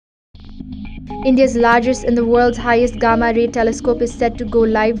India's largest and the world's highest gamma-ray telescope is set to go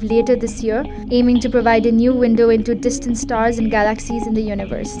live later this year, aiming to provide a new window into distant stars and galaxies in the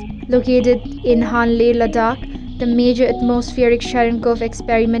universe. Located in Hanle, Ladakh, the Major Atmospheric Cherenkov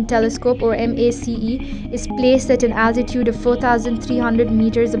Experiment Telescope, or MACE, is placed at an altitude of 4,300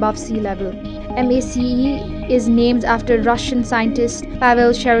 meters above sea level. MACE is named after Russian scientist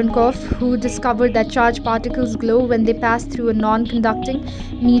Pavel Cherenkov, who discovered that charged particles glow when they pass through a non-conducting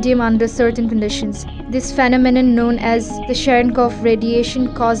medium under certain conditions. This phenomenon, known as the Cherenkov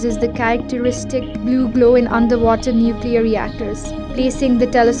radiation, causes the characteristic blue glow in underwater nuclear reactors. Placing the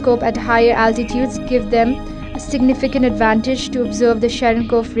telescope at higher altitudes gives them a significant advantage to observe the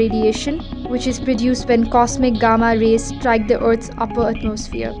Cherenkov radiation, which is produced when cosmic gamma rays strike the Earth's upper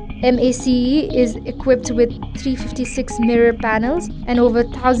atmosphere. MACE is equipped with 356 mirror panels and over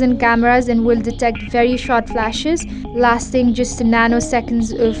 1,000 cameras and will detect very short flashes lasting just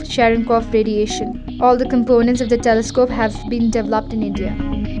nanoseconds of Cherenkov radiation. All the components of the telescope have been developed in India.